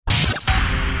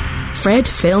Fred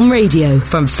Film Radio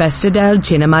from Festa del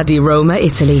Cinema di Roma,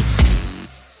 Italy.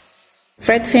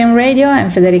 Fred Film Radio,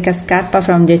 I'm Federica Scarpa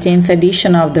from the 18th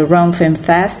edition of the Rome Film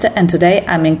Fest, and today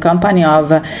I'm in company of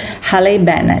Haley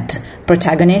Bennett,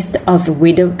 protagonist of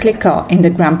Widow Clicquot in the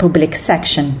Grand Public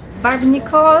section. Barb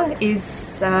Nicole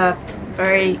is a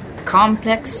very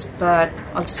complex but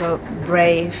also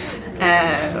brave,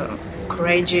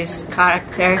 courageous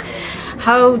character.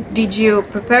 How did you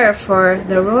prepare for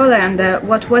the role, and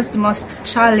what was the most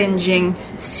challenging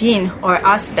scene or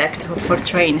aspect of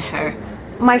portraying her?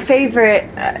 My favorite,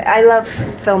 I love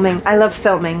filming. I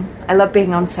love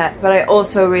being on set, but I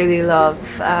also really love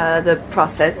the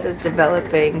process of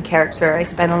developing character. I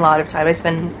spend a lot of time.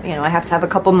 I have to have a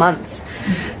couple months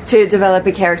to develop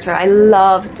a character. I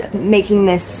loved making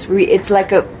this. It's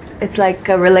like a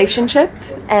relationship,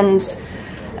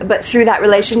 but through that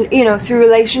through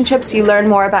relationships, you learn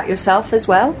more about yourself as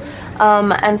well.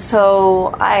 And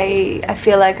so I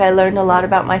feel like I learned a lot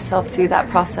about myself through that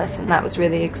process, and that was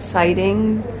really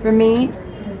exciting for me.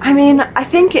 I mean, I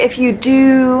think if you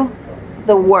do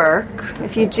the work,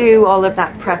 if you do all of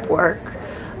that prep work,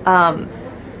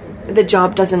 the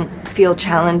job doesn't feel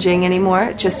challenging anymore.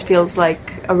 It just feels like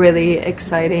a really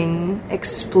exciting,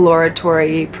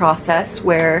 exploratory process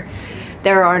where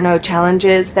there are no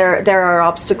challenges, there are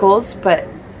obstacles, but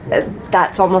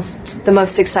that's almost the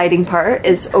most exciting part,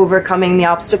 is overcoming the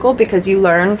obstacle, because you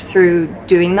learn through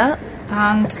doing that.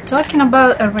 And talking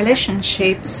about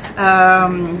relationships,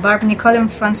 Barb, Nicole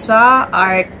and Francois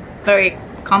are very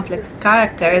complex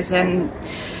characters,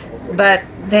 but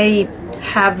they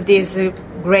have this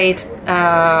great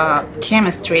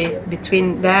chemistry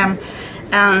between them.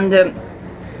 And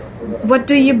what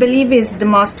do you believe is the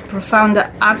most profound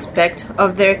aspect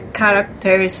of their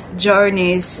characters'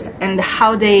 journeys, and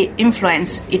how they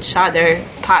influence each other's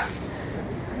path?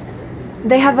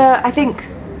 They have I think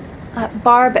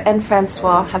Barb and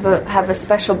Francois have a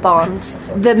special bond.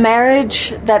 The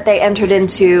marriage that they entered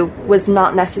into was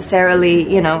not necessarily,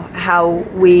 how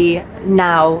we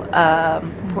now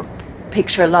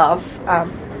picture love.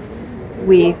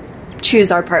 We choose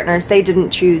our partners. They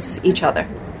didn't choose each other.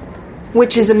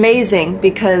 Which is amazing,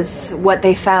 because what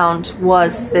they found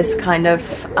was this kind of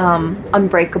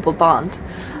unbreakable bond.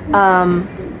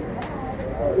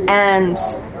 And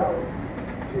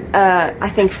I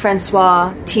think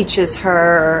Francois teaches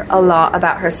her a lot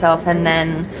about herself, and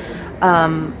then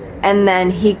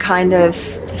he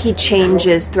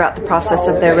changes throughout the process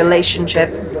of their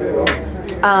relationship.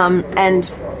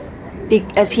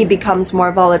 As he becomes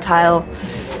more volatile,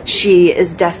 she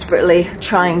is desperately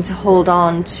trying to hold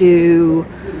on to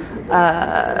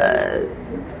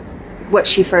what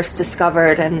she first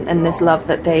discovered, and this love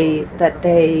that they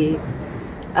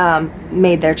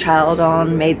made their child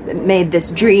on, made this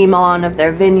dream on of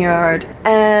their vineyard.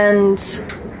 And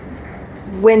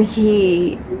when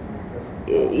the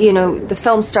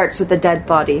film starts with a dead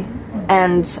body,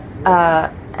 and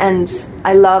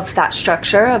I love that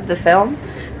structure of the film,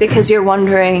 because you're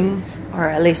wondering, or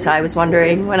at least I was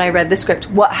wondering when I read the script,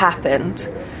 what happened.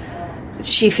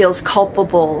 She feels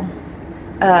culpable,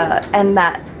 and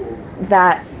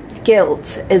that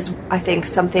guilt is, I think,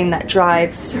 something that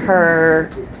drives her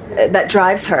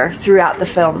throughout the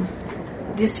film.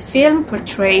 This film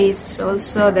portrays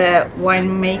also the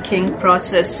winemaking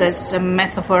process as a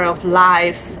metaphor of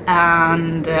life,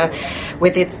 and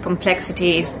with its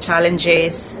complexities,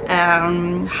 challenges.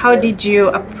 How did you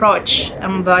approach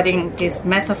embodying this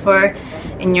metaphor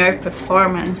in your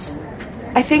performance?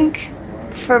 I think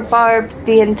for Barb,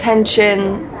 the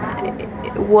intention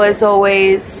was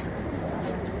always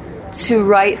to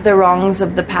right the wrongs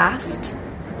of the past,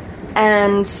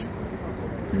 and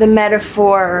the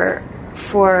metaphor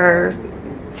for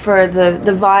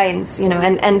the vines,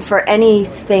 and for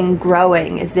anything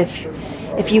growing, is if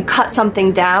you cut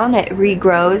something down, it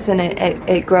regrows, and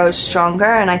it grows stronger.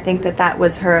 And I think that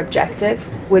was her objective,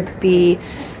 would be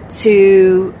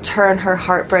to turn her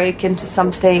heartbreak into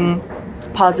something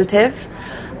positive,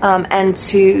 and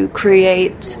to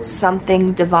create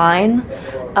something divine,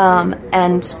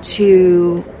 and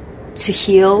to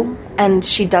heal. And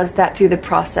she does that through the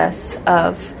process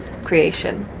of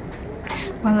creation.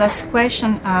 One last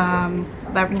question.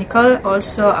 Barb Nicole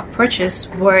also approaches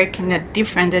work in a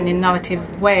different and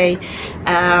innovative way,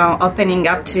 opening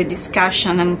up to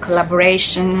discussion and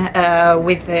collaboration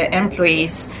with the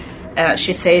employees.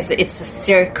 She says it's a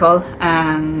circle.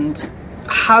 And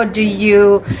how do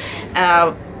you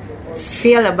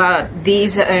feel about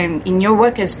these in your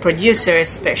work as producer,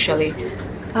 especially?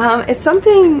 It's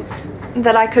something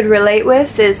that I could relate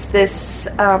with, is this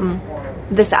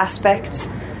aspect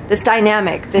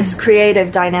dynamic, this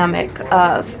creative dynamic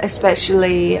of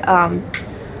especially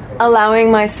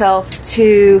allowing myself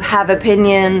to have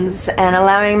opinions and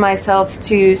allowing myself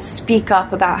to speak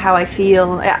up about how I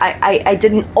feel. I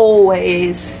didn't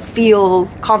always feel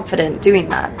confident doing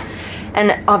that.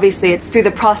 And obviously it's through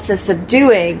the process of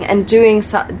doing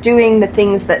the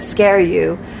things that scare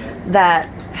you that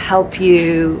help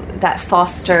you, that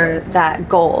foster that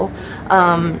goal,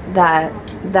 that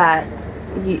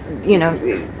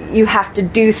you have to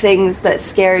do things that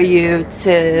scare you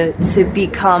to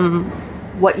become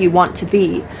what you want to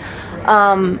be.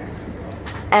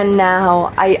 And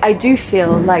now I do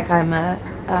feel like I'm a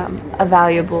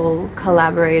valuable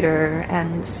collaborator,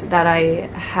 and that I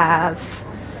have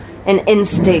an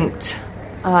instinct,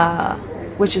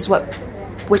 which is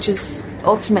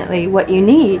ultimately what you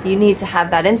need. You need to have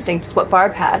that instinct. It's what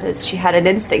Barb had. Is she had an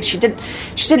instinct. She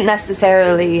didn't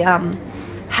necessarily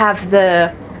have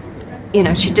the,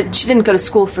 she didn't go to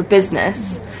school for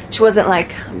business. She wasn't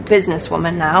like a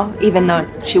businesswoman now, even though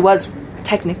she was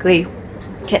technically.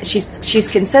 She's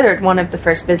considered one of the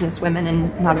first businesswomen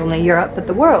in not only Europe but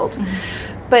the world.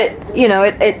 Mm-hmm. But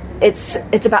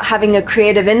it's about having a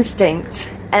creative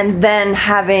instinct, and then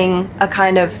having a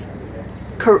kind of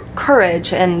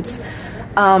courage and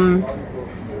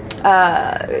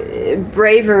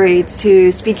bravery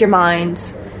to speak your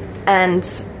mind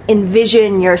and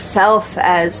envision yourself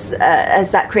as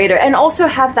that creator, and also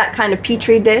have that kind of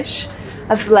petri dish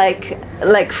of like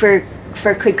for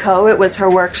Clicquot, it was her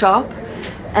workshop,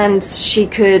 and she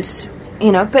could,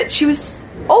 but she was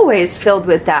always filled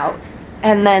with doubt,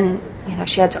 and then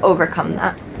she had to overcome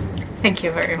that. Thank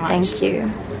you very much. Thank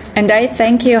you. And I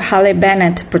thank you, Haley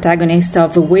Bennett, protagonist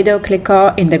of Widow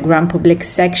Clicquot in the Grand Public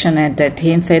section at the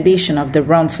 10th edition of the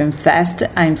Rome Film Fest.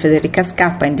 I'm Federica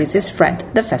Scappa, and this is Fred,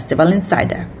 the Festival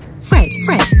Insider. Fred,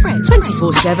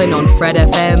 24/7 on Fred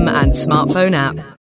FM and smartphone app.